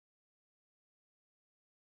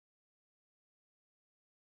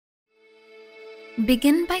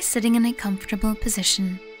Begin by sitting in a comfortable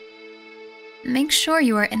position. Make sure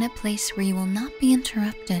you are in a place where you will not be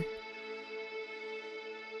interrupted.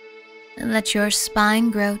 Let your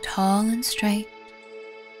spine grow tall and straight.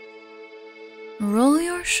 Roll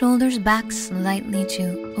your shoulders back slightly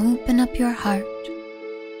to open up your heart.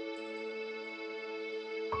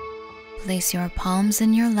 Place your palms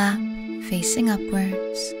in your lap, facing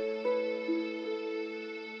upwards.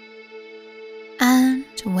 And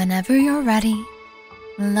whenever you're ready,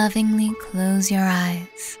 lovingly close your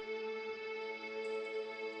eyes.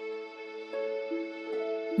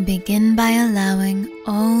 Begin by allowing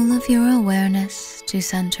all of your awareness to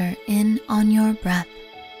center in on your breath.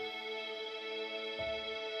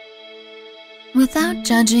 Without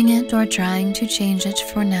judging it or trying to change it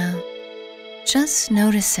for now, just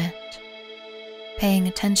notice it, paying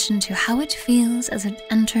attention to how it feels as it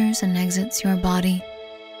enters and exits your body.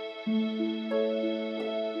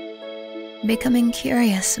 Becoming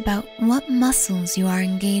curious about what muscles you are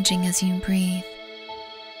engaging as you breathe.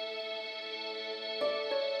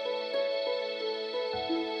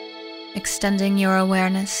 Extending your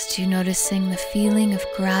awareness to noticing the feeling of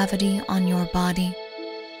gravity on your body.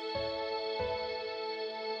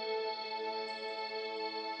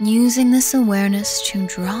 Using this awareness to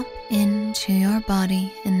drop into your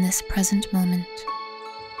body in this present moment.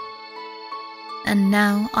 And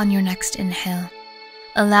now, on your next inhale,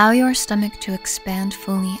 allow your stomach to expand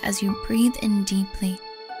fully as you breathe in deeply.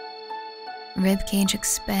 Ribcage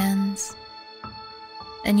expands,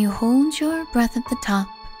 and you hold your breath at the top.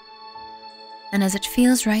 And as it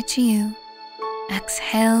feels right to you,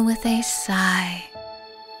 exhale with a sigh.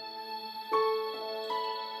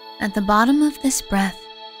 At the bottom of this breath,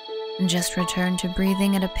 just return to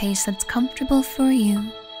breathing at a pace that's comfortable for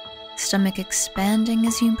you, stomach expanding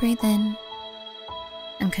as you breathe in,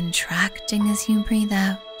 and contracting as you breathe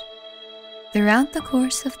out, throughout the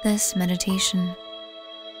course of this meditation.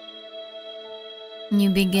 You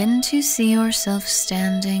begin to see yourself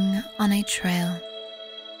standing on a trail.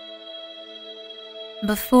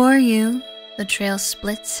 Before you, the trail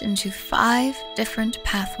splits into 5 different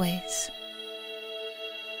pathways.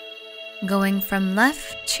 Going from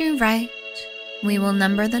left to right, we will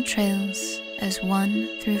number the trails as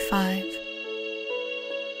 1 through 5.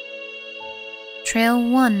 Trail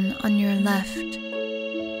 1 on your left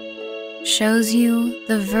shows you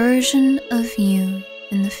the version of you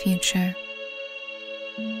in the future.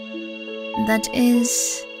 That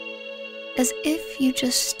is as if you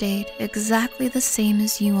just stayed exactly the same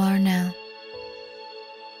as you are now.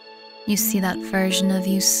 You see that version of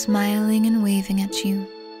you smiling and waving at you.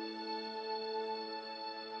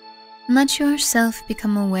 Let yourself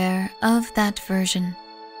become aware of that version.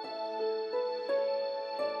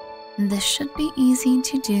 This should be easy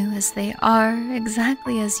to do as they are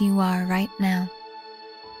exactly as you are right now.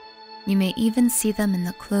 You may even see them in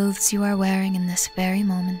the clothes you are wearing in this very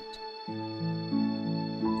moment.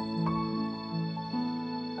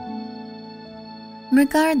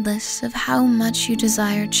 Regardless of how much you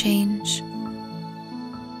desire change,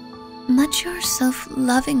 let yourself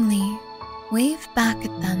lovingly wave back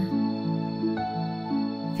at them,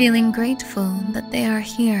 feeling grateful that they are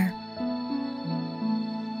here,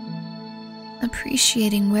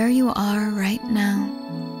 appreciating where you are right now.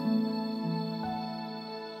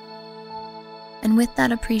 And with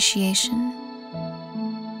that appreciation,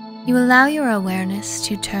 you allow your awareness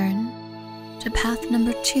to turn to path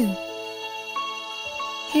number 2.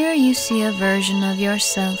 Here you see a version of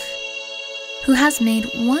yourself who has made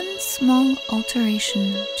one small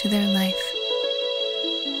alteration to their life.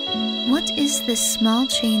 What is this small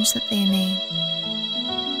change that they made?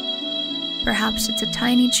 Perhaps it's a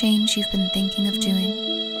tiny change you've been thinking of doing.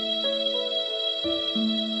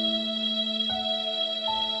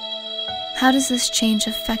 How does this change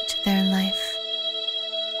affect their life?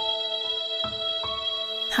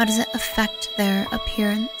 How does it affect their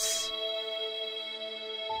appearance?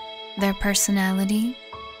 Their personality,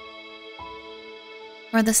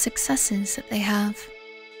 or the successes that they have?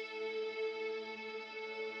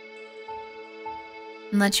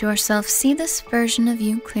 Let yourself see this version of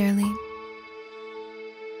you clearly.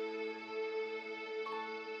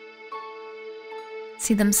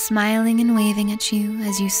 See them smiling and waving at you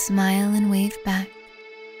as you smile and wave back.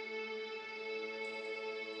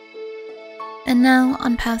 And now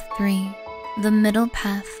on path 3, the middle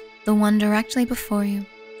path, the one directly before you.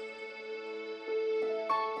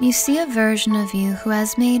 You see a version of you who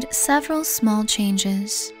has made several small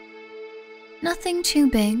changes. Nothing too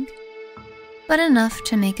big, but enough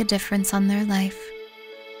to make a difference on their life.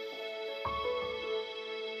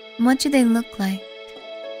 What do they look like?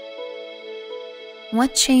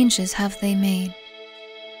 What changes have they made?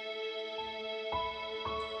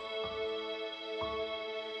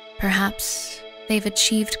 Perhaps they've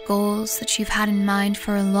achieved goals that you've had in mind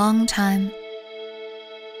for a long time.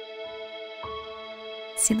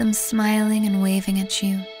 See them smiling and waving at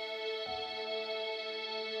you.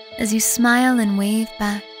 As you smile and wave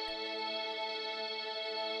back.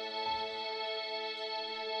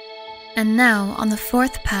 And now, on the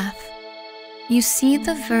fourth path, you see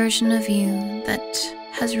the version of you that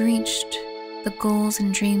has reached the goals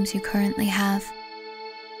and dreams you currently have.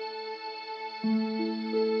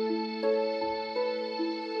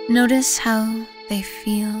 Notice how they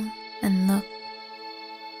feel and look.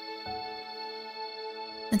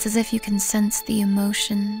 It's as if you can sense the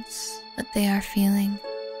emotions that they are feeling,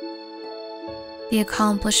 the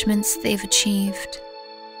accomplishments they've achieved.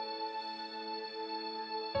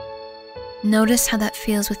 Notice how that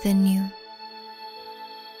feels within you.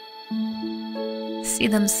 See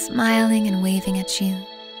them smiling and waving at you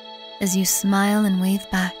as you smile and wave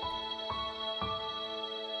back.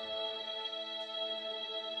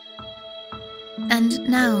 And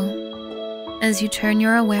now, as you turn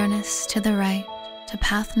your awareness to the right, to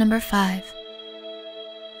path number 5,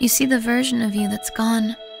 you see the version of you that's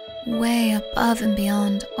gone way above and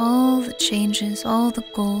beyond all the changes, all the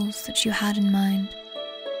goals that you had in mind.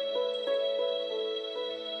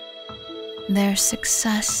 Their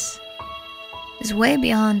success is way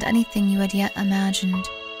beyond anything you had yet imagined.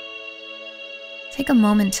 Take a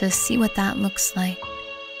moment to see what that looks like.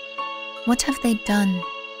 What have they done?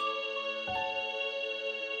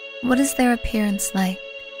 What is their appearance like?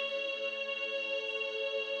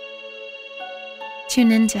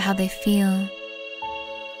 Tune into how they feel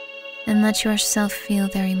and let yourself feel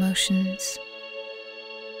their emotions.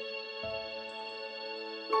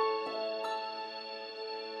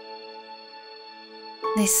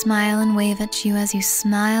 They smile and wave at you as you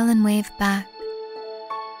smile and wave back.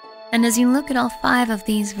 And as you look at all 5 of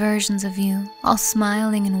these versions of you, all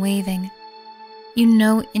smiling and waving, you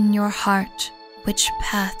know in your heart which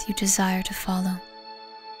path you desire to follow.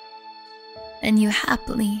 And you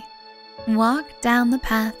happily walk down the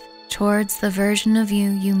path towards the version of you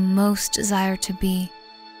you most desire to be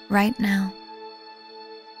right now.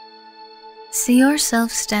 See yourself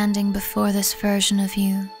standing before this version of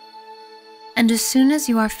you, and as soon as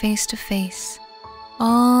you are face to face,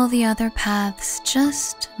 all the other paths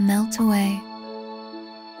just melt away.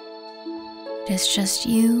 It is just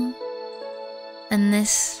you and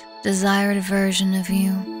this desired version of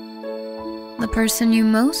you, the person you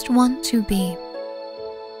most want to be.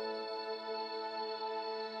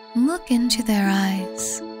 Look into their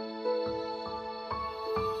eyes.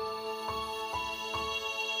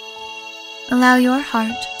 Allow your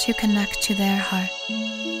heart to connect to their heart.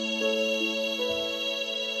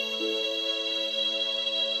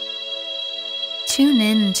 Tune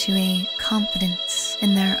in to a confidence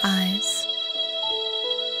in their eyes.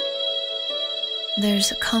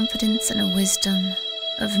 There's a confidence and a wisdom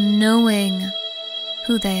of knowing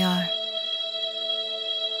who they are.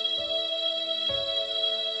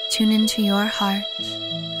 Tune into your heart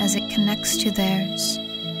as it connects to theirs.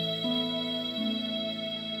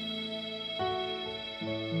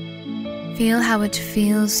 Feel how it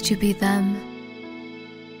feels to be them.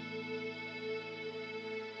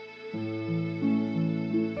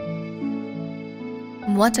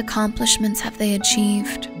 What accomplishments have they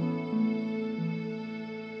achieved?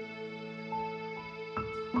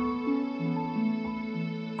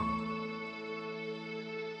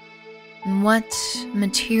 What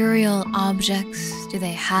material objects do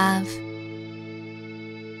they have?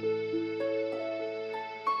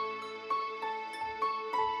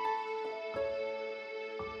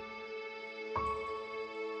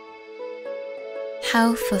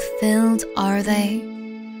 How fulfilled are they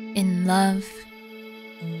in love,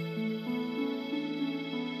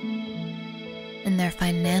 in their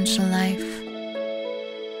financial life,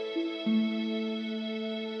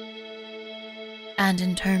 and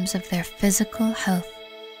in terms of their physical health?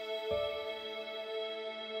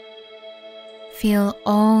 Feel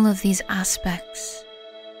all of these aspects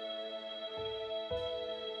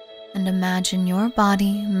and imagine your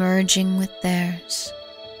body merging with theirs,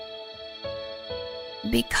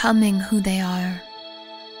 becoming who they are,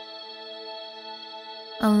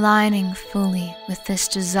 aligning fully with this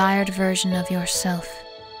desired version of yourself.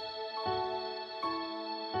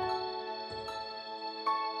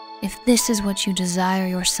 If this is what you desire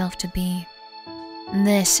yourself to be,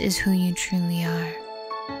 this is who you truly are.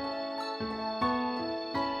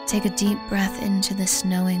 Take a deep breath into this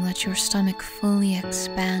knowing, let your stomach fully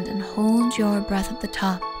expand and hold your breath at the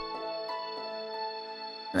top.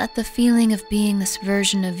 Let the feeling of being this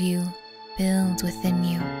version of you build within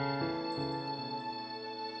you.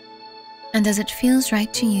 And as it feels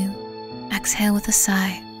right to you, exhale with a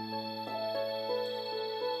sigh.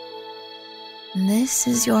 This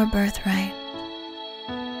is your birthright.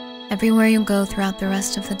 Everywhere you go throughout the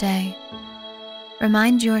rest of the day,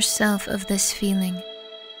 remind yourself of this feeling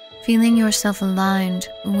yourself aligned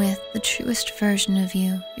with the truest version of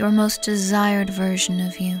you, your most desired version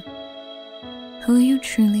of you, who you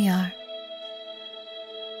truly are,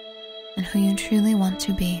 and who you truly want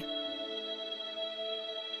to be.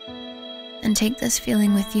 And take this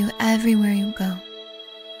feeling with you everywhere you go,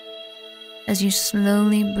 as you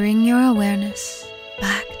slowly bring your awareness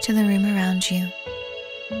back to the room around you,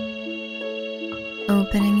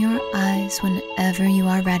 opening your eyes whenever you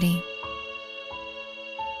are ready.